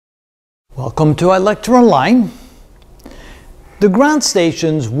Welcome to iLecture Online. The ground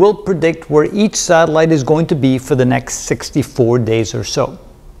stations will predict where each satellite is going to be for the next 64 days or so.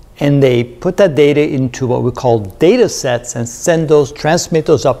 And they put that data into what we call data sets and transmit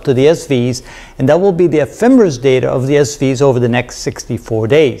those up to the SVs, and that will be the ephemeris data of the SVs over the next 64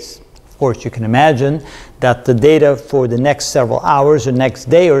 days. Of course, you can imagine that the data for the next several hours or next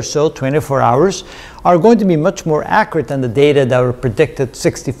day or so, 24 hours, are going to be much more accurate than the data that were predicted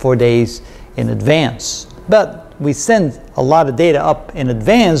 64 days in advance. But we send a lot of data up in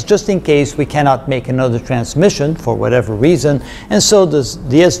advance just in case we cannot make another transmission for whatever reason, and so the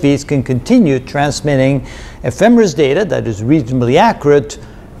SVs can continue transmitting ephemeris data that is reasonably accurate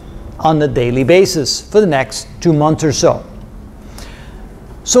on a daily basis for the next 2 months or so.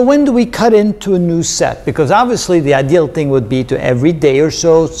 So when do we cut into a new set? Because obviously the ideal thing would be to every day or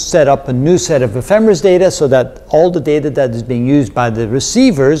so set up a new set of ephemeris data so that all the data that is being used by the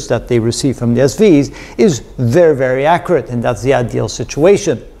receivers that they receive from the SVs is very, very accurate, and that's the ideal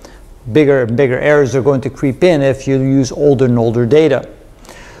situation. Bigger and bigger errors are going to creep in if you use older and older data.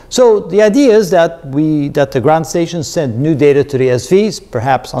 So the idea is that the ground stations send new data to the SVs,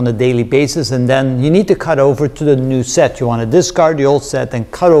 perhaps on a daily basis, and then you need to cut over to the new set. You want to discard the old set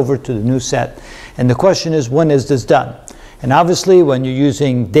and cut over to the new set. And the question is, when is this done? And obviously, when you're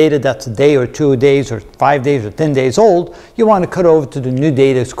using data that's a day or 2 days or 5 days or 10 days old, you want to cut over to the new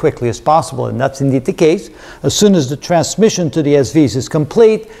data as quickly as possible. And that's indeed the case. As soon as the transmission to the SVs is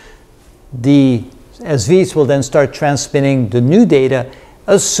complete, the SVs will then start transmitting the new data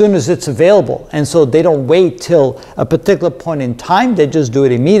as soon as it's available. And so they don't wait till a particular point in time, they just do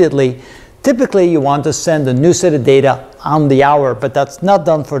it immediately. Typically you want to send a new set of data on the hour, but that's not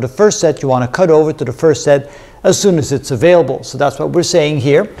done for the first set. You want to cut over to the first set as soon as it's available. So that's what we're saying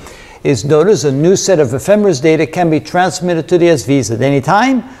here, is notice a new set of ephemeris data can be transmitted to the SVs at any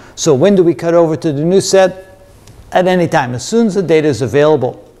time. So when do we cut over to the new set? At any time, as soon as the data is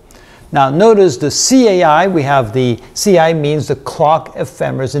available. Now notice the CEI, we have the CEI means the clock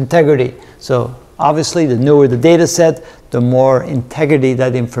ephemeris integrity. So obviously the newer the data set, the more integrity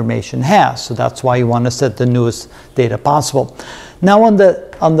that information has. So that's why you want to set the newest data possible. Now on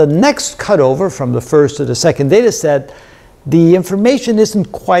the next cutover from the first to the second data set, the information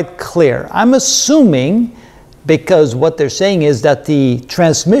isn't quite clear. I'm assuming, because what they're saying is that the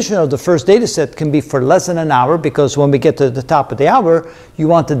transmission of the first data set can be for less than an hour, because when we get to the top of the hour, you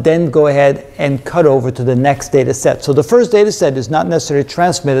want to then go ahead and cut over to the next data set. So the first data set is not necessarily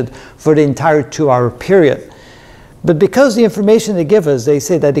transmitted for the entire 2-hour period. But because the information they give us, they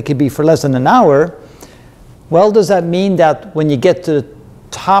say that it could be for less than an hour, well, does that mean that when you get to the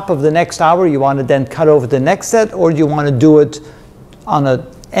top of the next hour, you want to then cut over to the next set, or do you want to do it on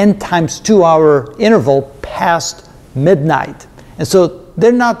a n times 2-hour interval past midnight? And so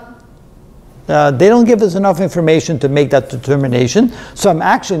they're not, they don't give us enough information to make that determination. So I'm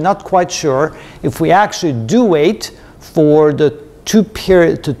actually not quite sure if we actually do wait for the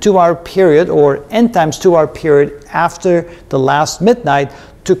 2-hour period or n times 2-hour period after the last midnight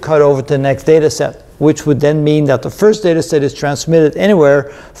to cut over to the next data set, which would then mean that the first data set is transmitted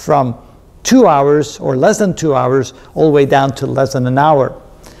anywhere from 2 hours or less than 2 hours all the way down to less than an hour.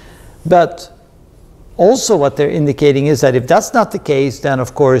 But also what they're indicating is that if that's not the case, then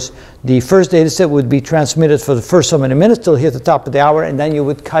of course the first data set would be transmitted for the first so many minutes till hit the top of the hour, and then you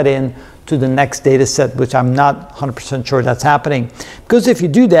would cut in to the next data set, which I'm not 100% sure that's happening. Because if you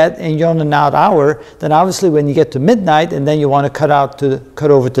do that and you're on an odd hour, then obviously when you get to midnight and then you want to cut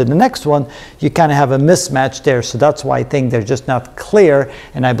over to the next one, you kind of have a mismatch there. So that's why I think they're just not clear,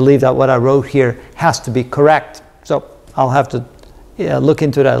 and I believe that what I wrote here has to be correct. So I'll have to look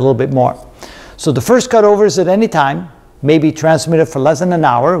into that a little bit more. So the first cutovers at any time may be transmitted for less than an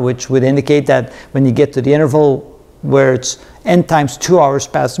hour, which would indicate that when you get to the interval where it's n times 2 hours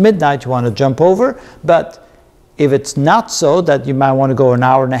past midnight, you want to jump over. But if it's not so, that you might want to go an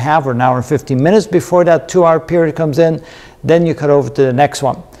hour and a half or an hour and 15 minutes before that 2-hour period comes in, then you cut over to the next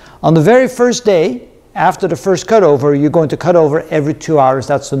one. On the very first day, after the first cutover, you're going to cut over every 2 hours.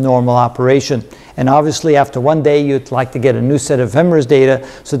 That's the normal operation. And obviously after 1 day, you'd like to get a new set of ephemeris data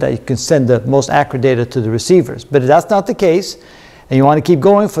so that you can send the most accurate data to the receivers. But if that's not the case, and you want to keep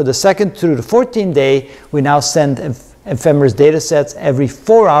going for the second through the 14th day, we now send ephemeris data sets. Every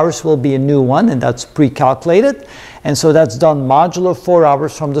 4 hours will be a new one, and that's pre-calculated. And so that's done modulo 4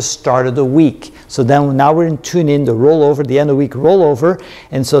 hours from the start of the week. So then now we're in tune in the rollover, the end of the week rollover.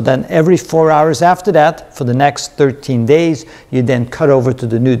 And so then every 4 hours after that, for the next 13 days, you then cut over to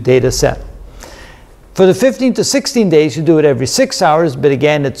the new data set. For the 15 to 16 days, you do it every 6 hours, but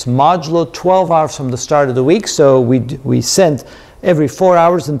again, it's modulo 12 hours from the start of the week. So we send every 4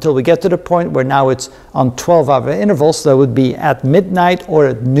 hours until we get to the point where now it's on 12-hour intervals. So that would be at midnight or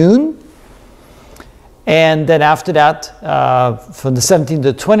at noon. And then after that, from the 17th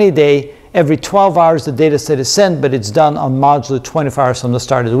to the 20th day, every 12 hours the data set is sent, but it's done on modular 24 hours from the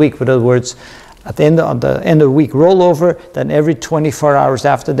start of the week. In other words, at the end of the week rollover, then every 24 hours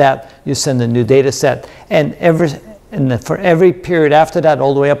after that, you send a new data set. And for every period after that,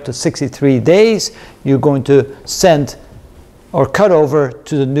 all the way up to 63 days, you're going to send or cut over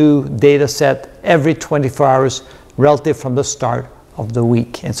to the new data set every 24 hours relative from the start of the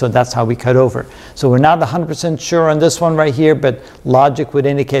week. And so that's how we cut over. So we're not 100% sure on this one right here, but logic would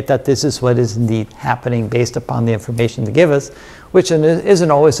indicate that this is what is indeed happening based upon the information they give us, which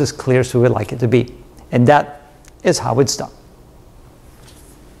isn't always as clear as we would like it to be. And that is how it's done.